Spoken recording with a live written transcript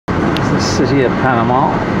city of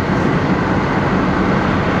Panama.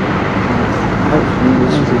 Hopefully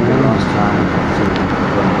this will be the last time to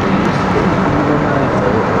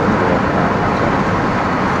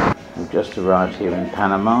We've just arrived here in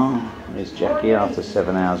Panama. Here's Jackie after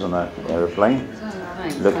 7 hours on an aeroplane,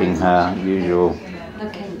 looking her usual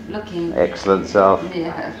looking excellent self.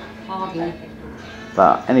 Yeah, hardly.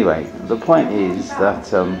 But anyway, the point is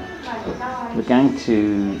that we're going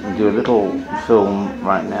to do a little film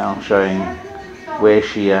right now showing where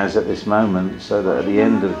she is at this moment, so that at the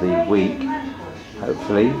end of the week,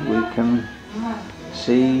 hopefully, we can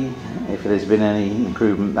see if there's been any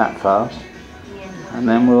improvement that fast, and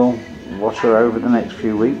then we'll watch her over the next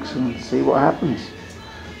few weeks and see what happens.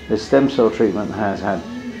 This stem cell treatment has had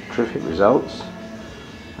terrific results,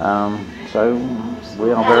 so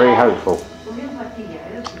we are very hopeful,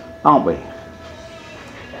 aren't we? A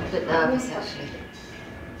bit nervous actually.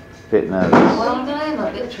 Bit nervous. Well, I am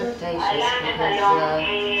a bit trepidatious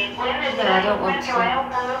because I don't want to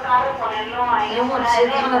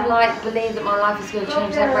kind of like believe that my life is going to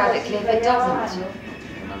change that radically if it doesn't. You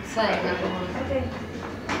know what I'm saying?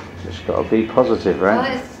 Just got to be positive, right?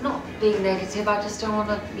 Well, it's not being negative, I just don't want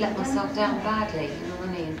to let myself down badly, you know what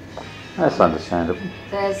I mean? That's understandable.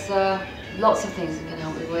 There's lots of things it can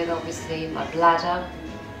help me with, obviously my bladder,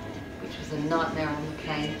 which was a nightmare on the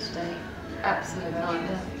plane today, absolute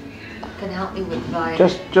nightmare. Can help me with my...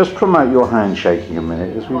 Just promote your handshaking a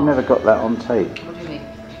minute, because we've never got that on tape. What do you mean?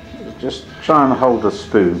 Just try and hold the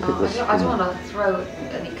spoon, pick the spoon. I don't want to throw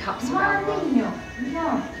any cups around.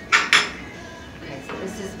 Okay, so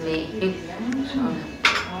this is me.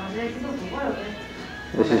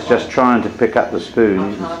 This is just trying to pick up the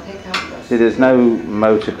spoon. See, there's no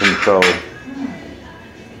motor control.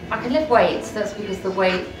 I can lift weights, that's because the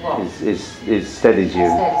weight, what? Is steadies you. Steadies me.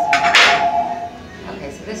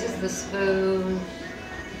 Okay, so this is the spoon.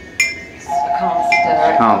 I can't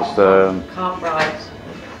stir it. Can't stir. Can't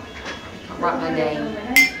write my name.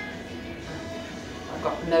 I've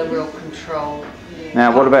got no real control.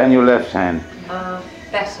 Now, what about in your left hand?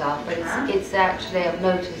 Better, but it's actually, I've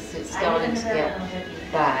noticed it's starting to get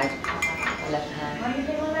bad, my left hand.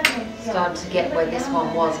 Starting to get where this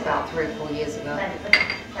one was about 3 or 4 years ago.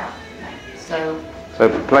 So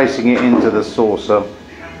placing it into the saucer. I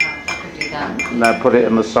can do that. Now put it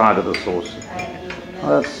on the side of the saucer.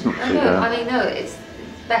 Oh, that's not too bad. I mean, no, it's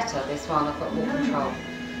better, this one, I've got more control.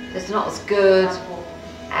 It's not as good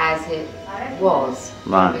as it was.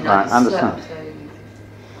 Right, understand.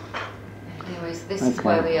 Anyways, this is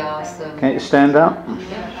where we are. So. Can you stand up?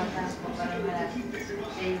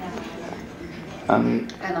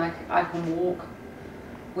 And I can walk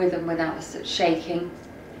with and without shaking.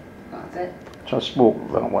 That's it. Just walk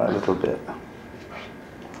that way a little bit.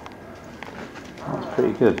 That's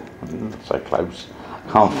pretty good. Not so close.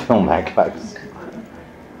 Can't film that close.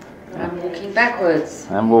 I'm walking backwards.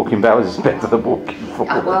 And walking backwards is better than walking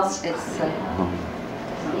forwards. Oh, well, it's...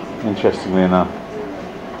 Interestingly enough.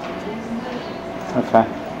 Okay.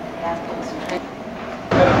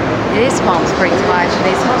 It is Palm Springs, but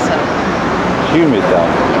actually it's not so. Humid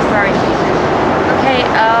though. It's very humid. Okay,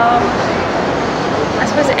 I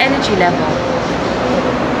suppose energy level.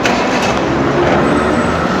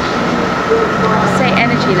 I'd say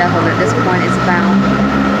energy level at this point is about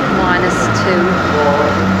 -2.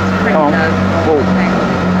 Pretty low. Okay.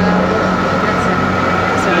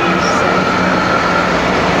 That's what I used to say.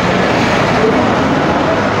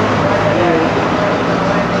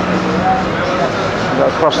 Go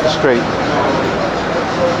across the street.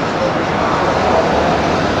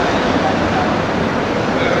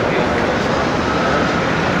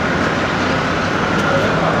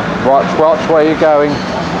 Watch where you're going.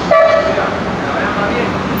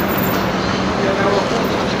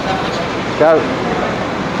 Go.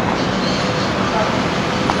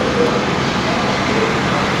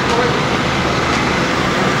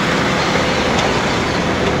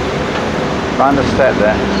 Find a step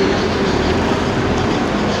there.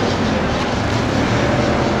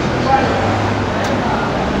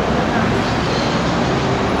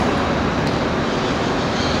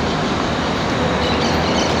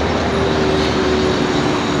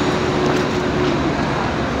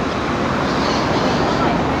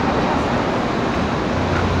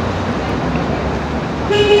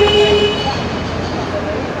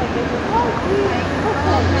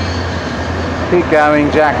 Keep going,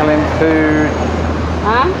 Jacalyn. Food.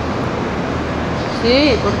 ¿Ah?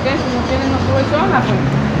 Sí, ¿por qué? Si no quieres no sube sola, pues.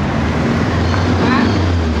 ¿Ah?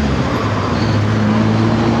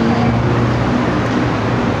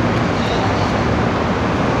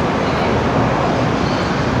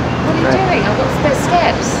 What are you doing? I've got spare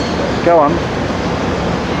steps. Go on.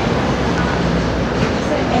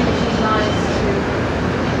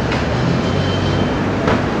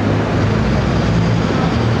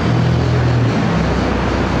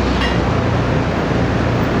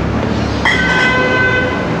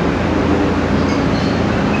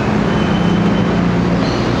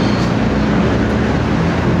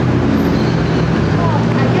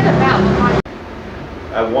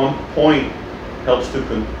 point helps to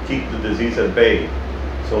keep the disease at bay.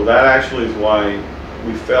 So that actually is why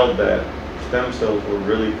we felt that stem cells were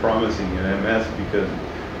really promising in MS, because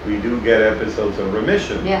we do get episodes of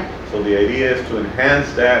remission. Yeah. So the idea is to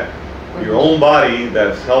enhance that, your own body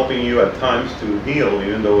that's helping you at times to heal,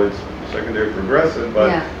 even though it's secondary progressive, but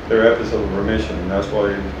they're episodes of remission, and that's why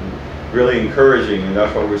it's really encouraging, and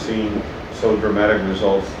that's why we're seeing so dramatic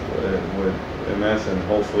results with MS, and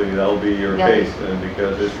hopefully that'll be your case,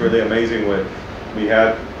 because it's really amazing. We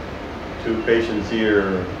had 2 patients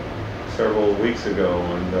here several weeks ago,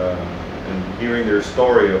 and hearing their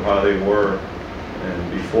story of how they were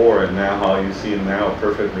and before and now, how you see them now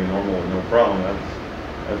perfectly normal with no problem,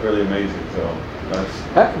 that's really amazing. So that's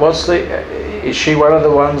is she one of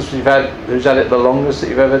the ones who's had it the longest that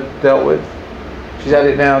you've ever dealt with? She's had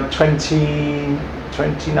it now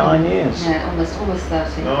 29 years. Yeah, almost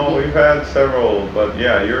 30. No, we've had several, but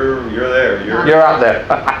yeah, you're there. You're up there.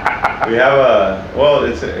 We have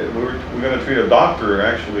we're going to treat a doctor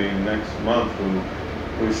actually next month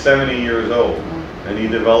who's 70 years old, and he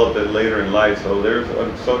developed it later in life. So there's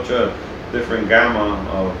such a different gamma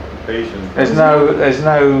of patients. There's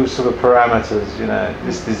no sort of parameters, you know.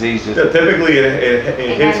 This disease is typically it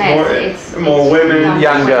hits more women,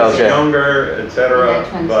 young girls, younger, etc.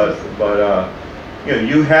 But you know,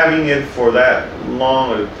 you having it for that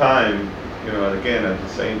long a time, you know, again at the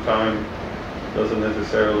same time, doesn't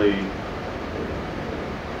necessarily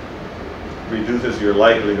reduces your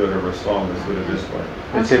likelihood of response. Let's put it this way.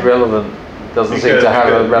 It's irrelevant. Doesn't seem to have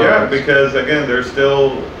a relevance. Yeah, because again, there's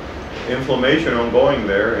still inflammation ongoing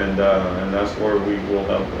there, and that's where we will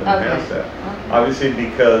help enhance that. Obviously,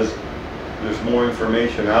 because there's more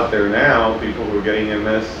information out there now, people who are getting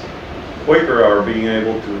MS quicker are being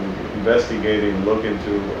able to investigate and look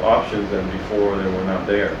into options than before they were not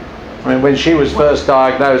there. I mean, when she was first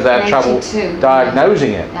diagnosed, they had trouble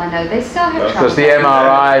diagnosing it. I know, they still have trouble. Because the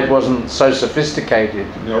MRI wasn't so sophisticated.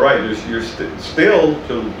 You're right, you're still,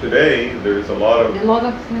 to today, there's a lot of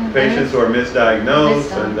patients who are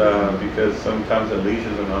misdiagnosed, and because sometimes the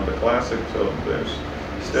lesions are not the classic, so there's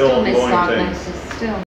still ongoing things.